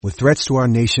With threats to our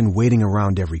nation waiting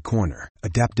around every corner,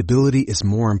 adaptability is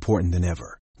more important than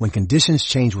ever. When conditions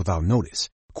change without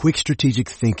notice, quick strategic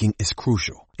thinking is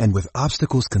crucial. And with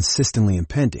obstacles consistently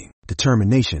impending,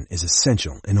 determination is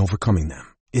essential in overcoming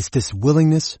them. It's this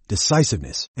willingness,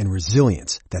 decisiveness, and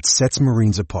resilience that sets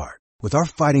Marines apart. With our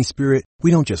fighting spirit, we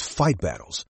don't just fight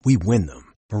battles, we win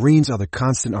them. Marines are the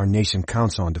constant our nation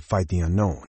counts on to fight the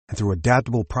unknown. And through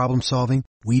adaptable problem solving,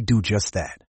 we do just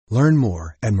that. Learn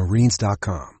more at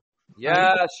Marines.com.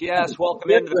 Yes.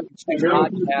 Welcome into the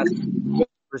podcast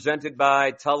presented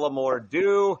by Tullamore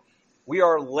Dew. We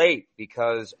are late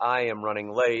because I am running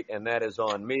late, and that is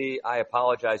on me. I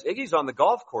apologize. Iggy's on the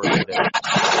golf course today.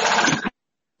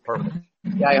 Perfect.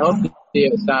 Yeah, I hope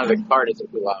the sound of the card isn't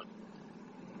too loud.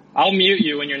 I'll mute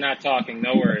you when you're not talking.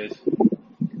 No worries.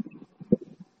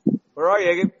 Where are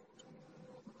you, Iggy?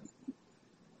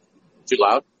 Too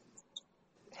loud?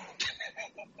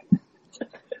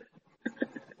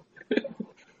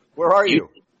 Where are you?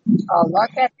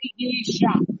 Look at the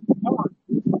shot. Come on.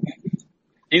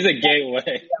 He's a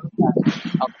gateway.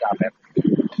 I'll stop it.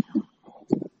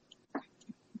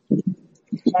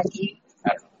 Chucky. I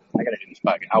don't know. I gotta do this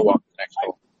bugging. I'll walk the next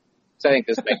hole. So I think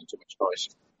this is making too much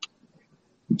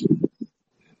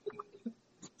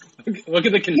noise. Look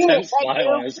at the content smile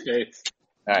on his face.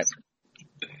 All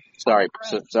right.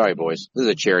 Sorry, boys. This is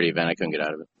a charity event. I couldn't get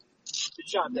out of it. Good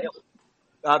shot, Dale.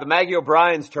 The Maggie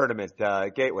O'Brien's tournament,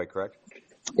 Gateway, correct?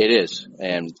 It is.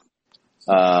 And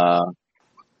so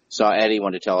Eddie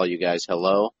wanted to tell all you guys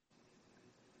hello.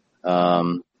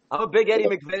 I'm a big Eddie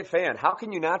McVay fan. How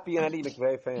can you not be an Eddie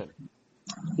McVay fan?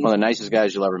 One of the nicest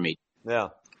guys you'll ever meet. Yeah.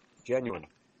 Genuine.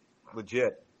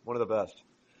 Legit. One of the best.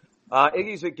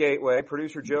 Iggy's at Gateway.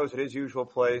 Producer Joe's at his usual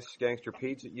place. Gangster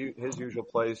Pete's at his usual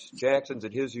place. Jackson's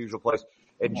at his usual place.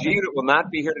 And G will not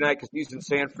be here tonight because he's in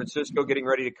San Francisco getting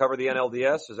ready to cover the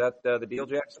NLDS. Is that the deal,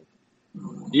 Jackson?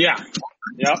 Yeah.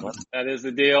 Yep. That is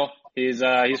the deal. He's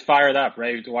fired up,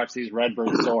 ready to watch these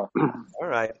Redbirds soar. All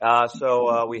right.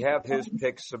 So we have his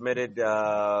picks submitted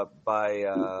by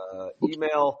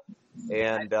email,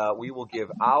 and we will give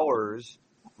ours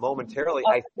momentarily.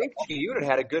 I think G-Unit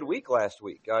had a good week last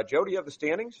week. Joe, do you have the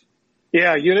standings?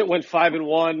 Yeah, Unit went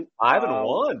 5-1.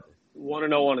 5-1.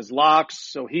 1-0 on his locks,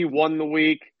 so he won the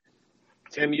week.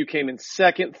 Tim, you came in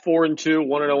second, 4-2,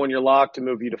 1-0 on your lock to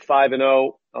move you to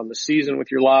 5-0 on the season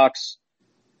with your locks.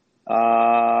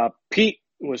 Pete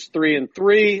was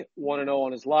 3-3, 1-0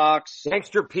 on his locks.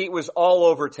 Gangster Pete was all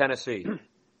over Tennessee.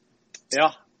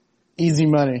 Yeah. Easy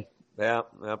money. Yeah,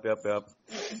 yep.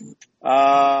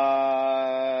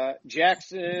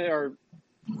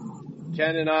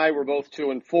 Ken and I were both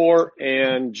 2-4,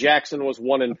 and Jackson was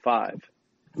 1-5.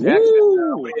 Jackson,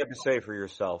 what do you have to say for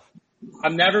yourself?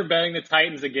 I'm never betting the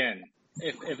Titans again.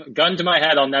 If gun to my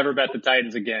head, I'll never bet the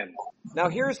Titans again. Now,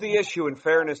 here's the issue, in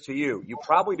fairness to you. You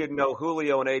probably didn't know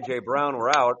Julio and A.J. Brown were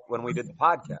out when we did the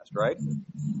podcast, right?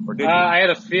 Or did you? I had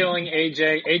a feeling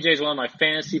AJ's one of my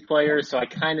fantasy players, so I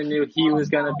kind of knew he was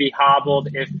going to be hobbled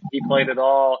if he played at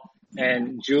all.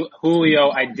 And Julio,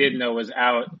 I did know was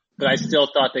out, but I still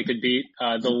thought they could beat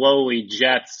the lowly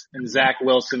Jets and Zach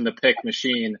Wilson, the pick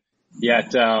machine.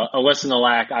 Yet, Alyssa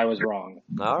Nalak, I was wrong.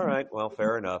 All right. Well,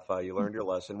 fair enough. You learned your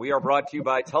lesson. We are brought to you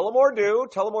by Tullamore Dew.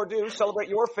 Tullamore Dew. Celebrate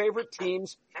your favorite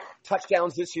team's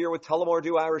touchdowns this year with Tullamore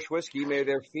Dew Irish Whiskey. May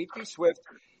their feet be swift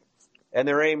and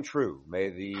their aim true. May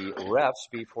the refs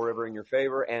be forever in your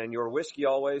favor and your whiskey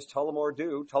always Tullamore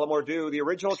Dew. Tullamore Dew, the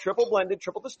original triple blended,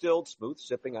 triple distilled, smooth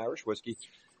sipping Irish whiskey.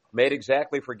 Made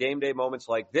exactly for game day moments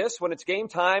like this. When it's game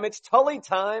time, it's Tully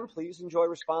time. Please enjoy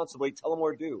responsibly.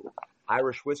 Tullamore Dew.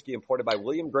 Irish whiskey imported by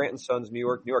William Grant & Sons, New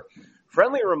York, New York.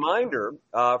 Friendly reminder,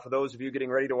 for those of you getting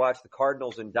ready to watch the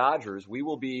Cardinals and Dodgers, we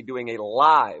will be doing a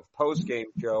live post-game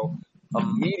show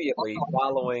immediately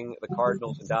following the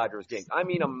Cardinals and Dodgers games. I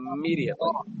mean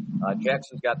immediately.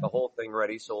 Jackson's got the whole thing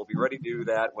ready, so we'll be ready to do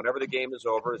that whenever the game is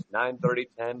over. It's 9:30,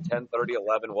 10, 10:30,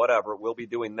 11, whatever. We'll be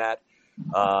doing that.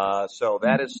 So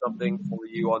that is something for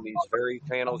you on these very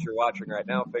channels you're watching right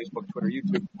now, Facebook, Twitter,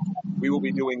 YouTube. We will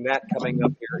be doing that coming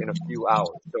up here in a few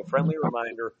hours. So friendly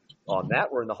reminder on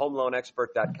that. We're in the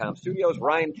HomeLoanExpert.com studios.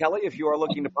 Ryan Kelly, if you are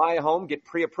looking to buy a home, get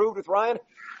pre-approved with Ryan.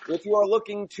 If you are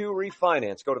looking to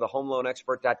refinance, go to the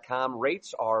HomeLoanExpert.com.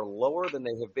 Rates are lower than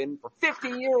they have been for 50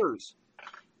 years.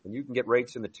 And you can get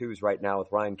rates in the twos right now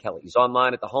with Ryan Kelly. He's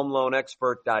online at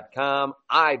thehomeloanexpert.com.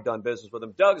 I've done business with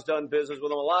him. Doug's done business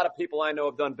with him. A lot of people I know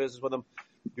have done business with him.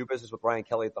 Do business with Ryan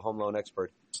Kelly at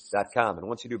thehomeloanexpert.com. And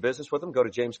once you do business with him, go to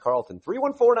James Carlton,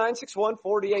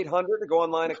 314-961-4800, or go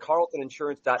online at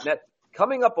carltoninsurance.net.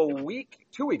 Coming up 2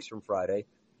 weeks from Friday,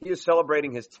 he is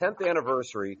celebrating his 10th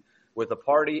anniversary with a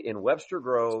party in Webster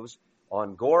Groves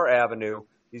on Gore Avenue.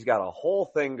 He's got a whole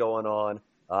thing going on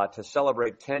to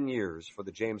celebrate 10 years for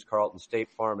the James Carlton State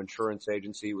Farm Insurance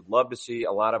Agency. Would love to see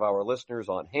a lot of our listeners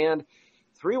on hand.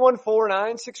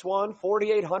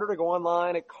 314-961-4800 or go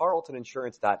online at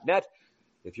carltoninsurance.net.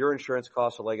 If your insurance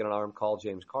costs a leg and an arm, call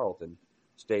James Carlton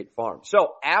State Farm.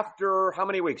 So after how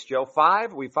many weeks, Joe?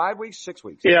 5? 5 weeks, 6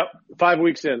 weeks? Yeah, 5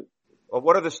 weeks in. Well,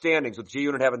 what are the standings with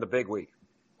G-Unit having the big week?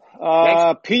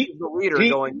 Pete is the leader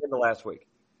going into last week.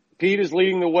 Pete is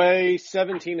leading the way,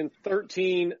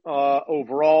 17-13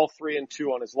 overall,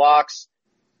 3-2 on his locks.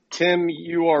 Tim,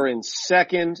 you are in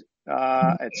second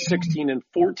at 16-14,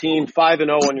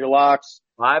 5-0 on your locks.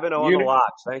 5-0 on the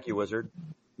locks. Thank you, Wizard.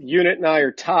 Unit and I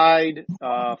are tied,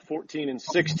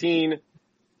 14-16,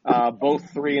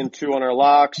 both 3-2 on our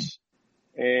locks.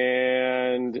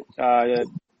 And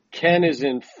Ken is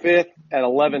in fifth at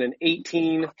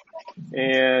 11-18,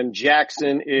 and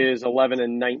Jackson is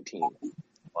 11-19.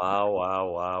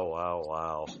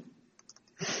 Wow.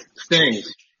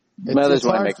 Stings. No, this is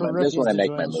when I make my move.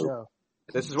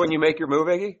 This is when you make your move,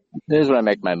 Iggy? This is when I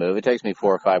make my move. It takes me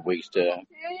 4 or 5 weeks to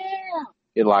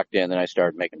get locked in, then I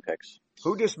start making picks.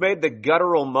 Who just made the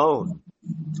guttural moan?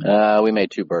 We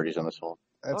made 2 birdies on this hole.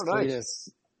 That's nice. Cletus.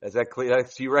 Is that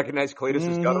Cletus? Do you recognize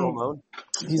Cletus's guttural moan?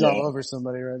 He's all over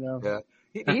somebody right now. Yeah.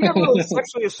 He never really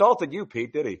sexually assaulted you,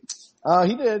 Pete, did he?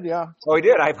 He did, yeah. Oh, he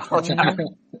did? I apologize.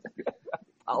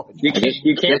 You can't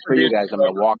Just for you guys, I'm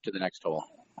going to walk to the next hole.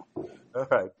 All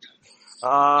right.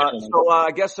 So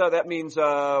I guess that means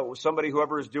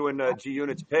whoever is doing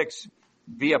G-Unit's picks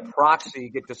via proxy,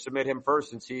 get to submit him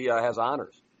first since he has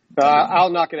honors.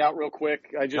 I'll knock it out real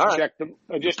quick. I just checked them.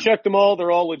 Checked them all.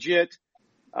 They're all legit.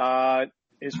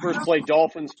 His first play,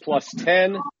 Dolphins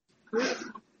 +10,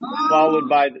 followed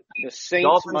by the Saints.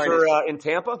 Dolphins are in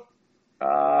Tampa?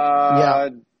 Yeah.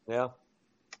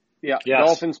 Yes.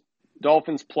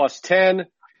 Dolphins +10,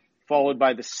 followed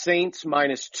by the Saints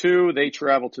 -2. They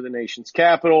travel to the nation's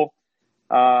capital.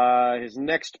 His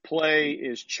next play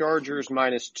is Chargers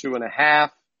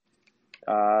 -2.5.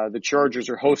 The Chargers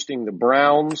are hosting the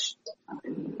Browns.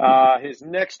 His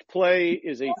next play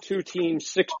is a 2-team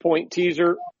 6-point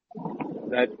teaser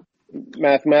that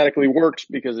mathematically works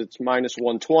because it's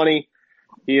 -120.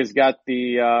 He has got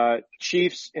the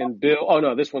Chiefs and Bills. Oh,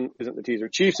 no, this one isn't the teaser.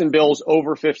 Chiefs and Bills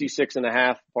over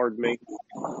 56.5. Pardon me.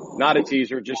 Not a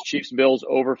teaser, just Chiefs Bills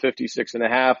over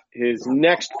 56.5. His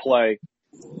next play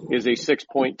is a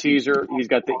 6-point teaser. He's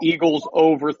got the Eagles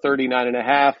over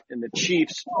 39.5 and the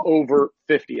Chiefs over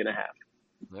 50.5.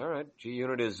 All right.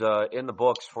 G-Unit is in the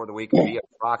books for the week via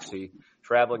proxy,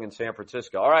 traveling in San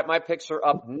Francisco. All right, my picks are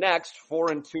up next.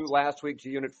 4-2 last week.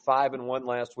 G-Unit 5-1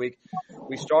 last week.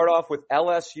 We start off with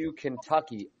LSU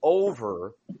Kentucky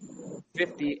over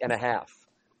 50.5.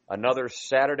 Another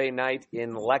Saturday night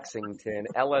in Lexington.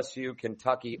 LSU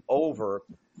Kentucky over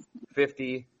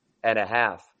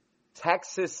 50.5.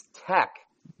 Texas Tech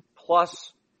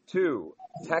 +2.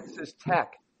 Texas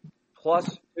Tech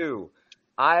 +2.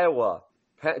 Iowa.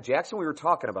 Jackson, we were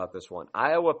talking about this one.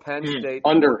 Iowa Penn State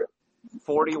under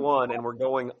 41, and we're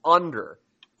going under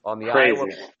on the Crazy. Iowa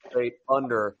Penn State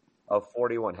under of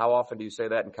 41. How often do you say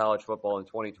that in college football in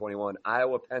 2021?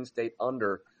 Iowa Penn State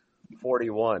under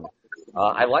 41.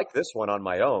 I like this one on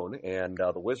my own, and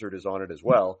the Wizard is on it as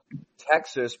well.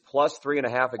 Texas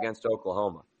 +3.5 against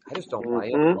Oklahoma. I just don't buy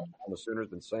it. The Sooners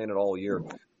been saying it all year.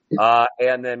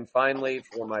 And then finally,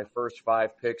 for my first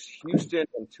 5 picks, Houston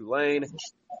and Tulane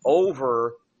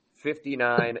over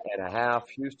 59.5.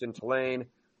 Houston, Tulane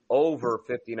over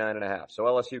 59.5. So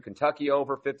LSU, Kentucky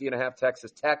over 50.5.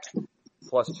 Texas Tech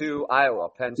 +2. Iowa,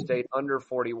 Penn State under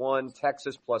 41.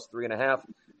 Texas +3.5.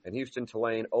 And Houston,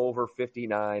 Tulane over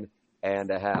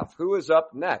 59.5. Who is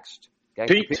up next?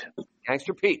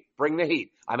 Gangster Pete, bring the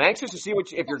heat. I'm anxious to see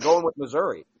if you're going with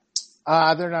Missouri.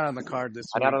 They're not on the card this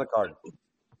week. I'm not on the card.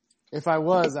 If I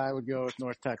was, I would go with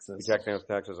North Texas. Jack North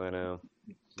Texas, I know.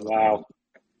 Wow.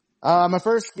 My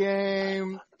first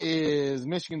game is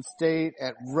Michigan State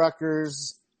at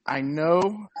Rutgers. I know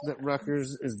that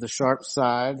Rutgers is the sharp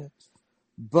side,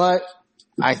 but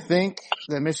I think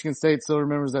that Michigan State still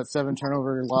remembers that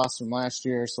 7-turnover loss from last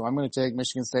year, so I'm going to take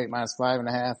Michigan State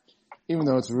 -5.5, even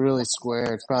though it's really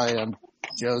square. It's probably on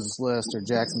Joe's list or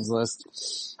Jackson's list.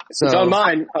 So It's on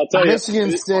mine, I'll tell you.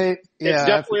 Michigan State, It's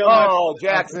definitely on Oh,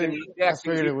 Jackson. I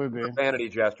figured it would be. Vanity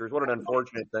gestures. What an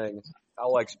unfortunate thing.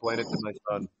 I'll explain it to my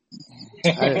son.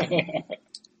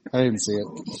 I didn't see it.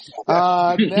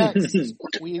 Next,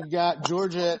 we've got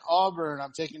Georgia at Auburn.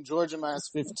 I'm taking Georgia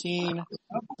 -15.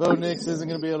 Bo Nix isn't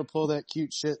going to be able to pull that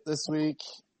cute shit this week.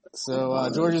 So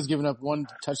Georgia's given up 1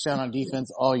 touchdown on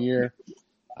defense all year.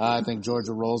 I think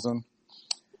Georgia rolls them.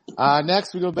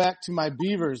 Next, we go back to my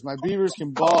Beavers. My Beavers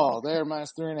can ball. They're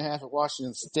minus 3.5 at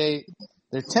Washington State.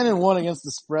 They're 10-1 against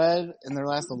the spread in their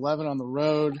last 11 on the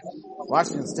road.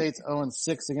 Washington State's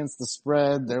 0-6 against the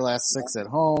spread, their last 6 at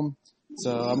home.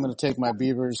 So I'm going to take my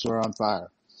Beavers, who are on fire.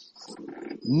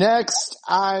 Next,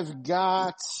 I've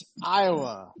got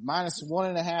Iowa, minus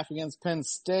 1.5 against Penn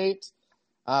State.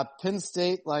 Penn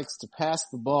State likes to pass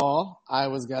the ball.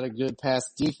 Iowa's got a good pass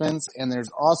defense, and there's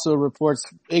also reports,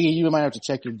 Iggy, you might have to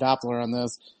check your Doppler on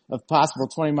this, of possible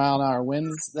 20-mile-an-hour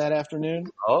winds that afternoon.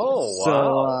 Oh, wow.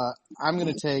 So, I'm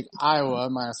going to take Iowa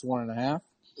minus 1.5.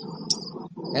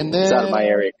 And then. It's out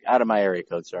of my area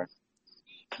code, sir.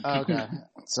 Okay.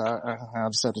 So,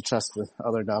 I'll just have to trust the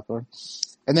other Doppler.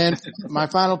 And then my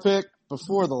final pick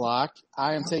before the lock,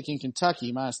 I am taking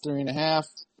Kentucky minus 3.5.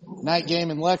 Night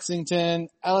game in Lexington.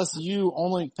 LSU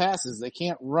only passes. They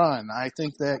can't run. I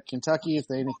think that Kentucky, if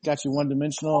they got you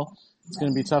one-dimensional, it's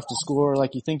going to be tough to score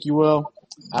like you think you will.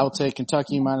 I will take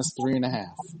Kentucky minus 3.5.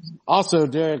 Also,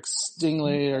 Derek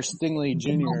Stingley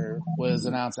Jr. was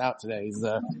announced out today. He's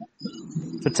the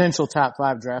potential top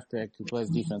 5 draft pick who plays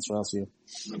defense for LSU.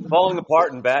 Falling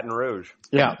apart in Baton Rouge.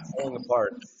 Yeah. Falling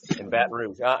apart in Baton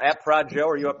Rouge. At Prod Joe,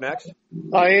 are you up next?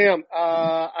 I am.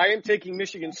 I am taking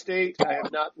Michigan State. I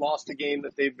have not lost a game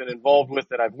that they've been involved with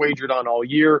that I've wagered on all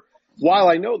year. While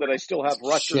I know that I still have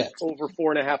Rutgers over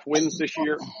 4.5 wins this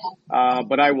year,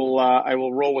 but I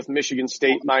will roll with Michigan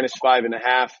State minus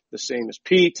 5.5, the same as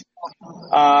Pete.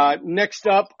 Next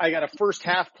up, I got a first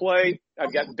half play.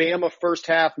 I've got Bama first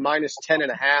half minus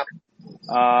 10.5,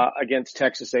 against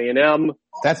Texas A&M.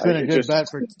 That's been a good bet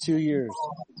for 2 years.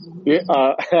 Yeah,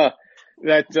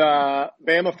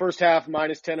 Bama first half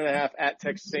minus 10.5 at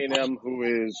Texas A&M,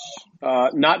 who is,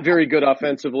 not very good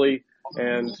offensively,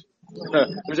 and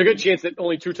there's a good chance that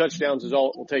only 2 touchdowns is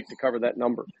all it will take to cover that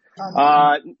number.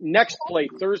 Next play,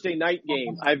 Thursday night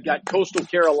game. I've got Coastal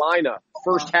Carolina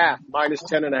first half minus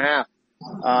 10.5,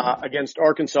 against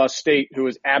Arkansas State, who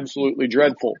is absolutely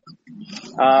dreadful.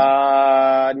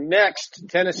 Next,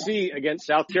 Tennessee against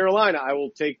South Carolina. I will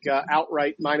take,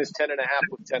 outright minus 10.5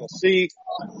 with Tennessee.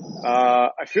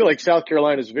 I feel like South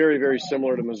Carolina is very, very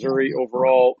similar to Missouri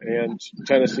overall, and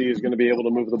Tennessee is going to be able to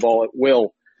move the ball at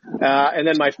will. And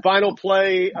then my final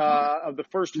play, of the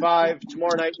first 5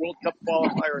 tomorrow night, World Cup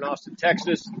qualifier in Austin,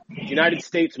 Texas, United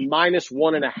States minus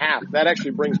 1.5. That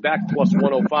actually brings back plus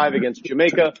 105 against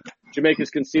Jamaica. Jamaica's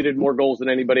conceded more goals than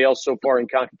anybody else so far in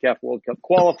CONCACAF World Cup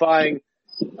qualifying.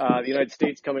 The United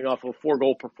States coming off of a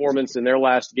 4-goal performance in their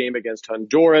last game against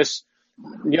Honduras.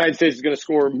 The United States is going to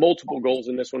score multiple goals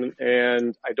in this one,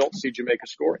 and I don't see Jamaica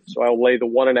scoring. So I'll lay the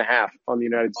 1.5 on the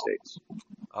United States.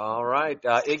 All right.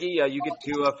 Iggy, you get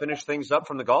to finish things up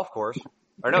from the golf course.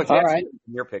 Or no, All right.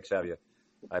 Your picks, have you?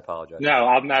 I apologize. No,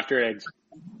 I'm after eggs.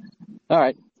 All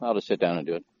right. I'll just sit down and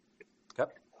do it.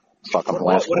 Okay. Fuck up the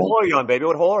What last hole hole. are you on, baby?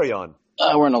 What hole are you on?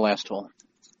 We're in the last hole.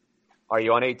 Are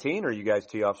you on 18 or you guys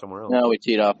tee off somewhere else? No, we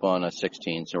teed up on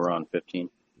 16, so we're on 15.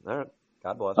 All right.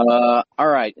 God bless. All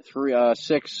right.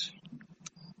 6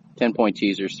 10-point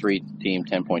teasers, 3 team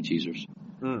 10-point teasers.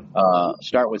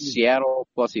 Start with Seattle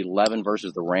plus 11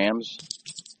 versus the Rams.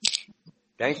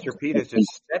 Gangster Pete has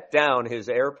just set down his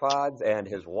AirPods and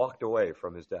has walked away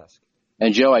from his desk.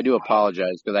 And Joe, I do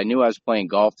apologize because I knew I was playing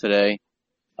golf today,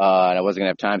 and I wasn't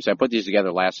going to have time. So I put these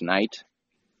together last night.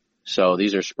 So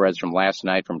these are spreads from last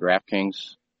night from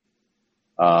DraftKings.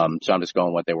 So I'm just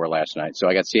going what they were last night. So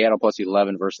I got Seattle plus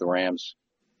 11 versus the Rams.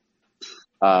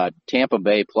 Tampa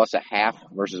Bay plus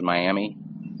 0.5 versus Miami.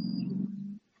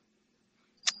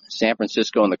 San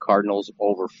Francisco and the Cardinals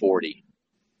over 40.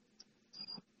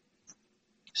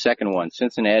 Second one,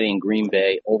 Cincinnati and Green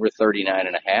Bay over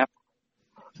 39.5.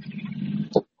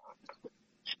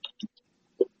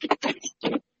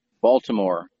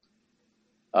 Baltimore,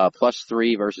 plus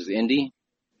 3 versus Indy.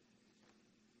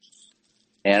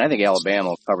 And I think Alabama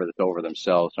will cover this over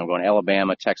themselves. So I'm going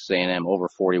Alabama, Texas A&M over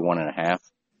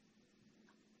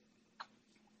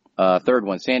 41.5. Third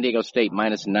one, San Diego State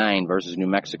minus 9 versus New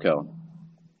Mexico.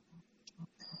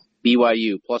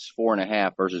 BYU plus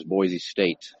 4.5 versus Boise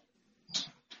State.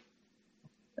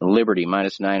 And Liberty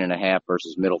minus 9.5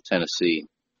 versus Middle Tennessee.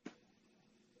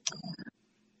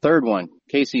 Third one,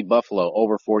 KC Buffalo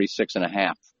over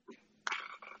 46.5.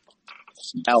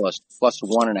 Dallas plus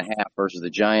 1.5 versus the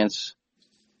Giants.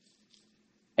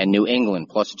 And New England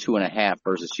plus 2.5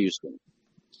 versus Houston.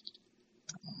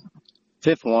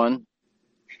 Fifth one,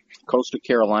 Coastal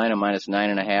Carolina minus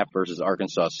 9.5 versus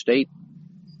Arkansas State.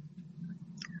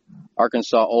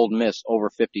 Arkansas Ole Miss over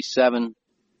 57.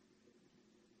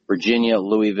 Virginia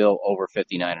Louisville over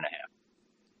 59.5.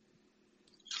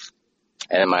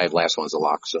 And my last one's a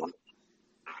lock, so.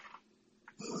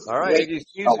 All right, Iggy's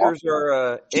teasers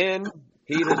are in.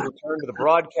 Pete has returned to the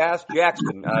broadcast.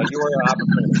 Jackson, your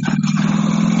opportunity.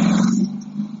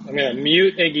 I'm going to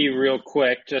mute Iggy real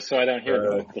quick just so I don't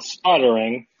hear the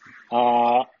sputtering.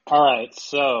 All right,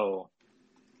 so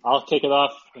I'll kick it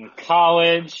off in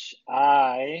college.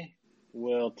 I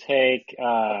will take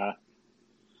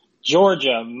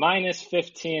Georgia minus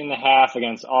 15.5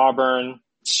 against Auburn.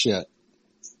 Shit.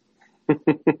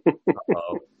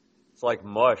 Uh-oh. It's like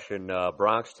mush in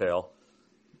Bronx Tale.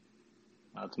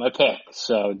 That's my pick,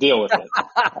 so deal with it.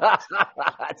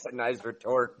 That's a nice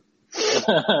retort.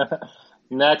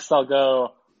 Next, I'll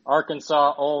go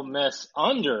Arkansas Ole Miss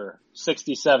under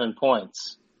 67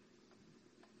 points.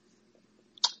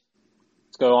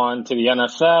 Let's go on to the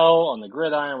NFL. On the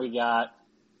gridiron, we got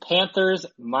Panthers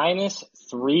minus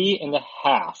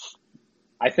 3.5.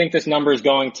 I think this number is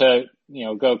going to,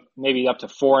 go maybe up to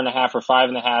 4.5 or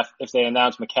 5.5 if they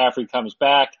announce McCaffrey comes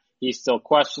back. He's still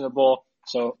questionable.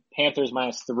 So Panthers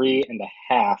minus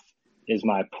 3.5 is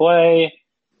my play.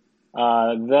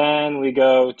 Then we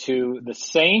go to the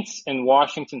Saints and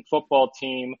Washington football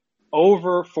team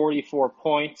over 44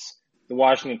 points. The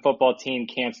Washington football team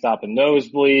can't stop a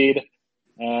nosebleed.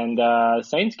 And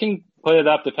Saints can put it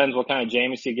up, depends what kind of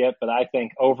Jameis you get, but I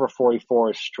think over 44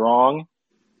 is strong.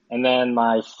 And then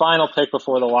my final pick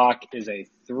before the lock is a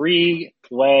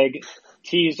 3-leg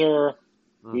teaser.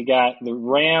 We got the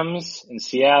Rams in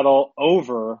Seattle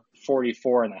over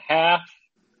 44.5.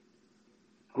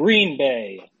 Green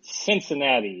Bay,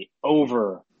 Cincinnati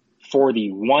over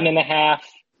 41.5.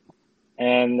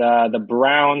 And the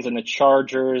Browns and the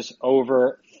Chargers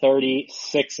over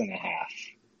 36.5.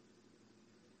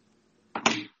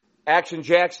 Action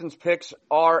Jackson's picks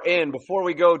are in. Before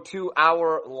we go to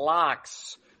our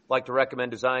locks, I'd like to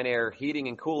recommend Design Air Heating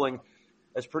and Cooling.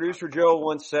 As producer Joe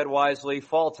once said wisely,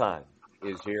 fall time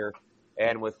is here.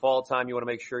 And with fall time, you want to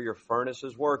make sure your furnace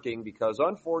is working because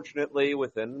unfortunately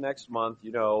within the next month,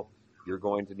 you're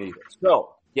going to need it.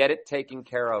 So get it taken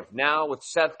care of now with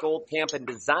Seth Goldcamp and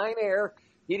Design Air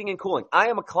Heating and Cooling. I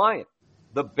am a client.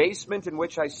 The basement in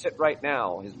which I sit right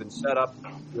now has been set up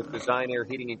with Design Air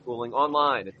Heating and Cooling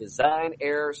online at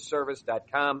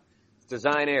designairservice.com. It's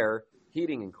Design Air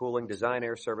Heating and Cooling,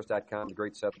 designairservice.com, the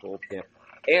great Seth Goldcamp.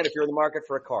 And if you're in the market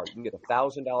for a car, you can get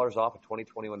 $1,000 off a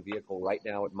 2021 vehicle right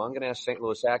now at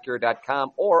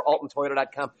MunganessStLouisAcura.com or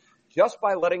AltonToyota.com just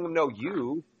by letting them know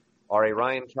you are a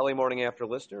Ryan Kelly Morning After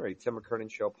listener, a Tim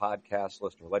McKernan Show podcast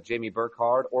listener. Let Jamie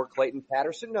Burkhardt or Clayton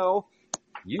Patterson know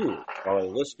you are a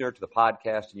listener to the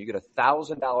podcast and you get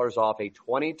 $1,000 off a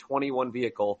 2021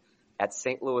 vehicle at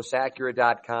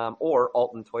StLouisAcura.com or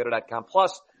AltonToyota.com.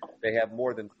 Plus, they have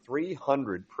more than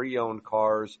 300 pre-owned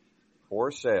cars for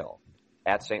sale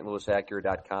at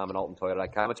StLouisAcura.com and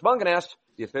AltonToyota.com. It's Munganess,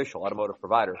 the official automotive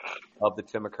provider of the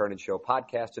Tim McKernan Show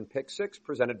podcast, and Pick 6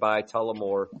 presented by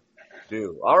Tullamore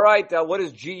Dew. All right, what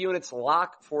is G Unit's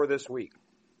lock for this week?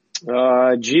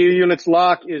 G Unit's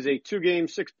lock is a 2-game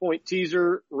 6-point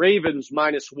teaser. Ravens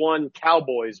 -1,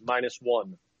 Cowboys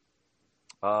 -1.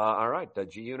 All right,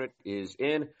 G Unit is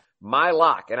in. My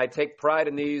lock, and I take pride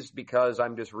in these because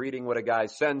I'm just reading what a guy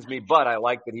sends me, but I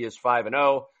like that he is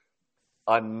 5-0.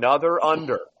 Another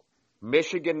under.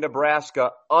 Michigan,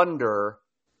 Nebraska under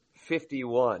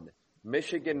 51.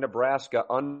 Michigan, Nebraska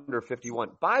under 51.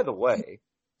 By the way,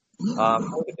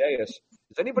 for the dais,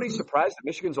 is anybody surprised that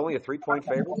Michigan's only a 3-point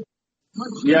favorite?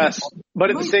 Yes,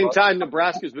 but at the same time,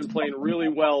 Nebraska's been playing really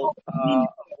well of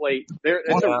late.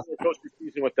 It's a roller coaster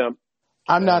season with them.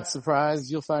 I'm not surprised.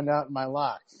 You'll find out in my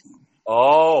lock.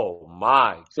 Oh,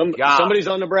 my God. Somebody's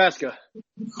on Nebraska.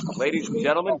 Ladies and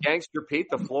gentlemen, Gangster Pete,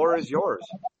 the floor is yours.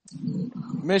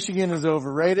 Michigan is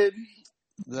overrated.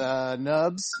 The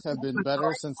Nubs have been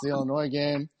better since the Illinois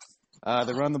game.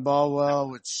 They run the ball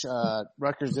well, which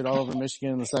Rutgers did all over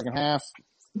Michigan in the second half.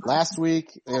 Last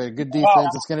week, good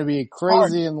defense. It's going to be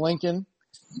crazy in Lincoln.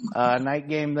 Night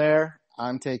game there.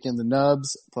 I'm taking the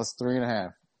Nubs plus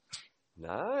 3.5.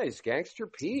 Nice. Gangster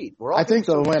Pete. I think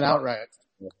they'll win outright.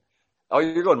 Oh,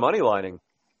 you're going money lining.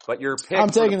 But your pick. I'm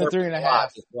taking the 3.5.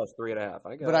 Plus 3.5.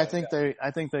 But I think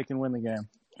they can win the game.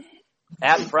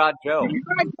 At Prod Joe.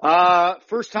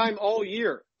 First time all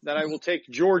year that I will take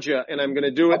Georgia, and I'm going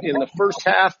to do it in the first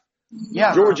half.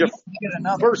 Yeah. Georgia,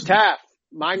 first half,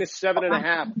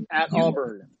 -7.5 at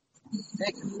Auburn.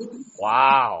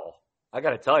 Wow. I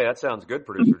got to tell you, that sounds good,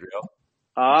 Producer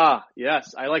Joe.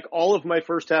 Yes. I like all of my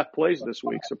first half plays this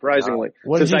week, surprisingly,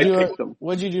 What since I picked them.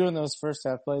 What did you do in those first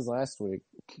half plays last week?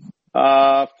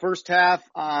 First half,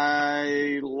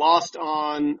 I lost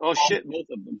on, both of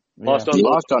them. Yeah.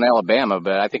 Lost on Alabama,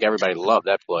 but I think everybody loved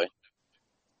that play.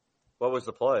 What was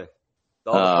the play?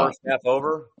 The first half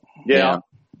over? Yeah.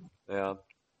 Yeah.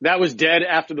 That was dead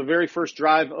after the very first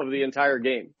drive of the entire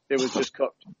game. It was just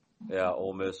cooked. Yeah,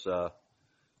 Ole Miss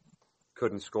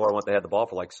couldn't score once they had the ball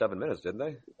for like 7 minutes, didn't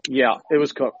they? Yeah, it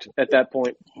was cooked at that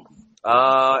point.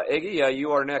 Iggy,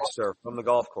 you are next, sir, from the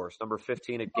golf course, number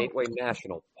 15 at Gateway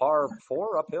National. Par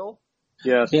 4 uphill?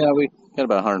 Yes. Yeah, we got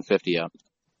about 150 up.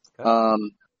 Okay.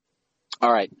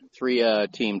 All right,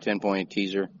 3-team 10-point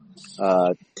teaser.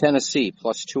 Tennessee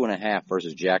plus 2.5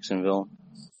 versus Jacksonville.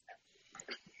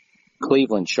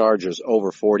 Cleveland Chargers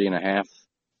over 40.5.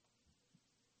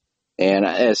 And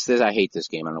I hate this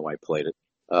game. I don't know why I played it.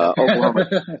 Oklahoma.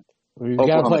 We've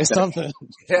got to play something.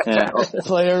 Yeah.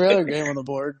 Play every other game on the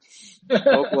board.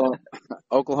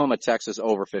 Oklahoma, Texas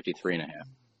over 53.5.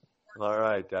 All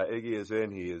right. Iggy is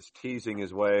in. He is teasing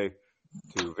his way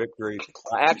to victory.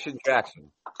 Action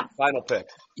Jackson. Final pick.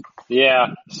 Yeah.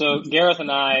 So Gareth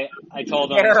and I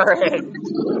told him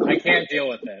I can't deal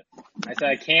with it. I said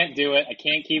I can't do it. I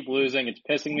can't keep losing. It's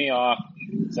pissing me off.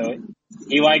 So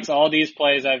he likes all these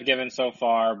plays I've given so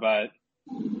far, but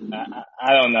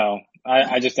I don't know.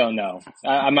 I just don't know.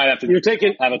 I might have to. You're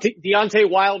taking Deontay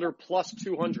Wilder plus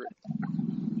 200.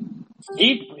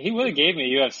 He would have gave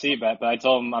me a UFC bet, but I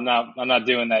told him I'm not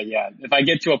doing that yet. If I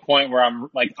get to a point where I'm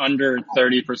like under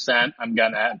 30%, I'm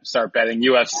gonna start betting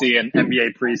UFC and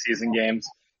NBA preseason games.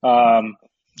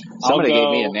 Somebody gave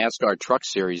me a NASCAR Truck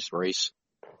Series race.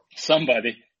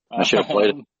 Somebody. I should have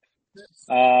played it.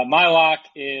 My lock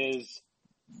is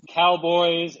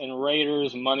Cowboys and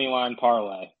Raiders moneyline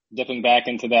parlay. Dipping back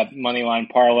into that moneyline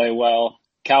parlay well.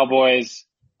 Cowboys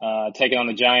taking on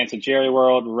the Giants at Jerry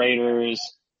World. Raiders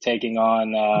taking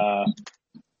on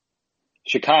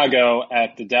Chicago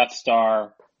at the Death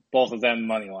Star. Both of them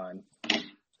moneyline.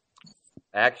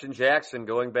 Action Jackson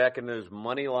going back into his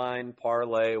moneyline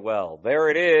parlay well. There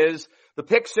it is. The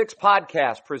Pick Six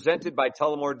podcast presented by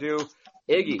Tullamore Dew.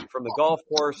 Iggy from the golf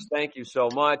course, thank you so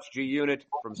much. G-Unit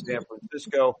from San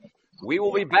Francisco. We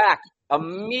will be back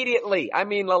immediately. I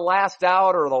mean, the last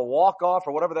out or the walk-off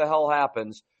or whatever the hell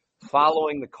happens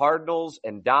following the Cardinals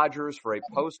and Dodgers for a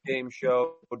post-game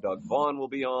show. Doug Vaughn will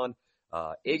be on.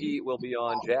 Iggy will be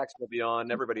on. Jackson will be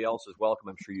on. Everybody else is welcome.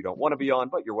 I'm sure you don't want to be on,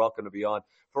 but you're welcome to be on.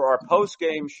 For our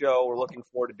post-game show, we're looking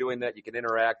forward to doing that. You can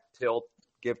interact, tilt,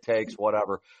 give takes,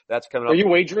 whatever. That's coming up. Are you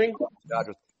wagering?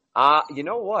 Dodgers. You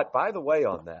know what? By the way,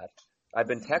 on that, I've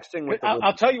been texting with.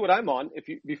 I'll tell you what I'm on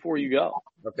before you go.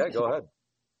 Okay, go ahead.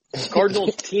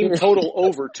 Cardinals team total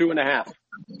over 2.5.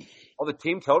 Oh, the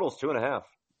team total's 2.5.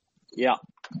 Yeah.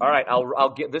 All right,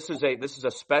 I'll get. This is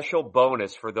a special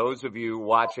bonus for those of you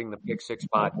watching the Pick Six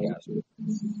podcast.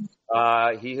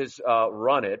 He has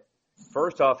run it.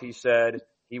 First off, he said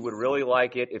he would really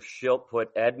like it if Schilt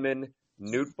put Edman,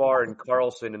 Nootbaar, and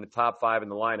Carlson in the top 5 in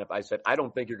the lineup. I said, I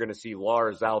don't think you're going to see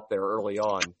Lars out there early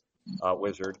on,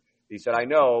 Wizard. He said, I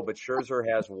know, but Scherzer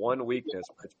has one weakness.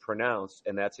 It's pronounced,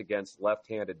 and that's against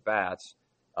left-handed bats,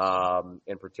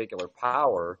 in particular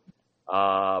power.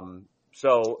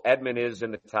 So Edman is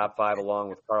in the top 5 along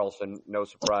with Carlson. No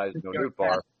surprise, no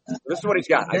Nootbaar. This is what he's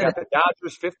got. I got the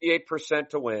Dodgers 58%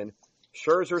 to win.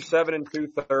 Scherzer 7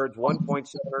 2/3,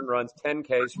 1.7 earned runs, 10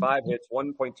 Ks, 5 hits,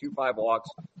 1.25 walks,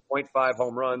 0.5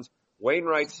 home runs.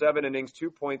 Wainwright 7 innings,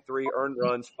 2.3 earned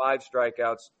runs, 5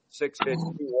 strikeouts, 6 hits,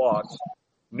 2 walks.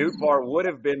 Nootbaar would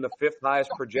have been the 5th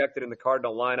highest projected in the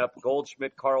Cardinal lineup.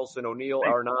 Goldschmidt, Carlson, O'Neill,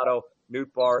 Arenado,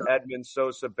 Nootbaar, Edman,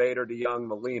 Sosa, Bader, DeYoung,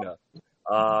 Molina.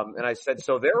 And I said,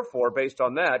 so therefore, based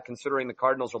on that, considering the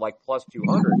Cardinals are like plus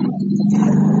 200,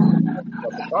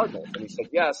 the Cardinals. And he said,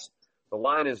 yes, the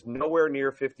line is nowhere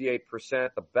near 58%.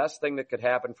 The best thing that could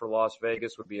happen for Las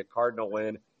Vegas would be a Cardinal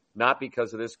win, not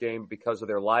because of this game, because of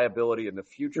their liability in the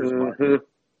futures market.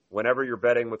 Whenever you're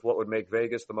betting with what would make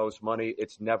Vegas the most money,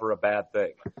 it's never a bad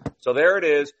thing. So there it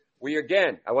is.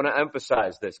 I want to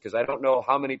emphasize this because I don't know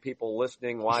how many people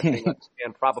listening, watching,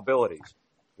 understand probabilities.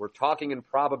 We're talking in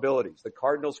probabilities. The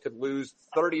Cardinals could lose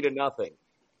 30-0,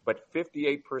 but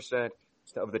 58%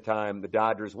 of the time the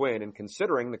Dodgers win. And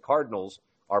considering the Cardinals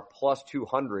are plus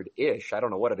 200-ish, I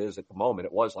don't know what it is at the moment.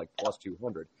 It was like plus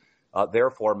 200.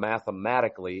 Therefore,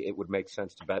 mathematically, it would make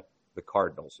sense to bet the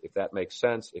Cardinals. If that makes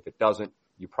sense. If it doesn't,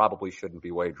 you probably shouldn't be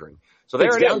wagering. So there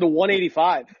it is. Down to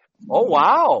 185. Oh,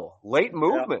 wow. Late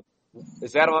movement. Yeah.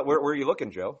 Is that where are you looking,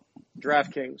 Joe?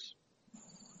 DraftKings.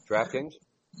 DraftKings?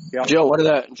 Yeah. Joe, what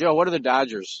are the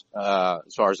Dodgers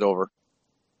as far as over?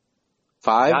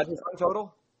 5? Dodgers on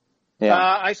total? Yeah.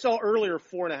 I saw earlier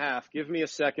 4.5. Give me a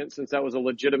second since that was a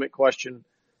legitimate question.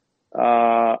 You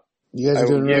guys are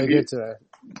doing really good today.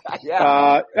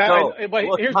 Yeah. But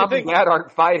here's the thing. Dad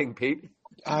aren't fighting, Pete.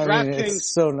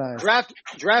 It's so nice.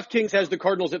 DraftKings has the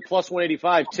Cardinals at plus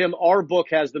 185. Tim, our book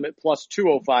has them at plus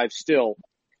 205 still.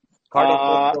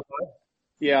 Cardinals.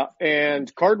 Yeah,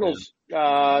 and Cardinals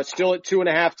still at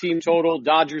 2.5 team total.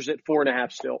 Dodgers at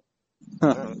 4.5 still.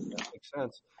 That makes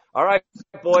sense. All right,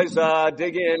 boys,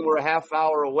 dig in. We're a half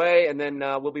hour away, and then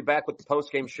we'll be back with the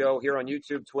post-game show here on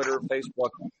YouTube, Twitter,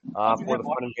 Facebook for the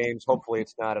fun and games. Hopefully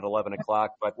it's not at 11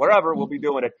 o'clock, but wherever, we'll be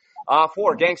doing it.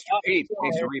 For Gangster Pete,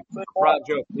 Proud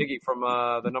Joe Iggy from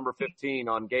the number 15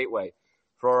 on Gateway.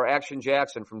 For Action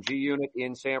Jackson from G Unit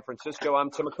in San Francisco, I'm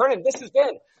Tim McKernan. This has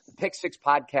been the Pick Six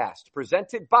Podcast,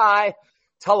 presented by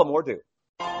Tullamore Dew.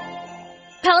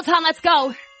 Peloton, let's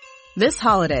go. This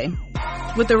holiday,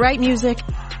 with the right music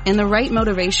and the right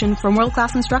motivation from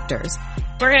world-class instructors,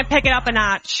 we're going to pick it up a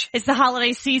notch. It's the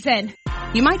holiday season.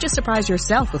 You might just surprise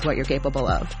yourself with what you're capable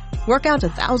of. Work out to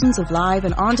thousands of live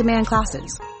and on-demand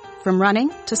classes, from running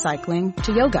to cycling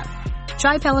to yoga.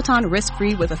 Try Peloton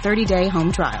risk-free with a 30-day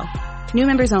home trial. New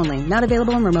members only, not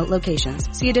available in remote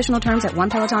locations. See additional terms at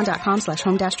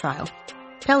onepeloton.com/home-trial.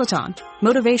 Peloton,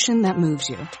 motivation that moves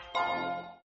you.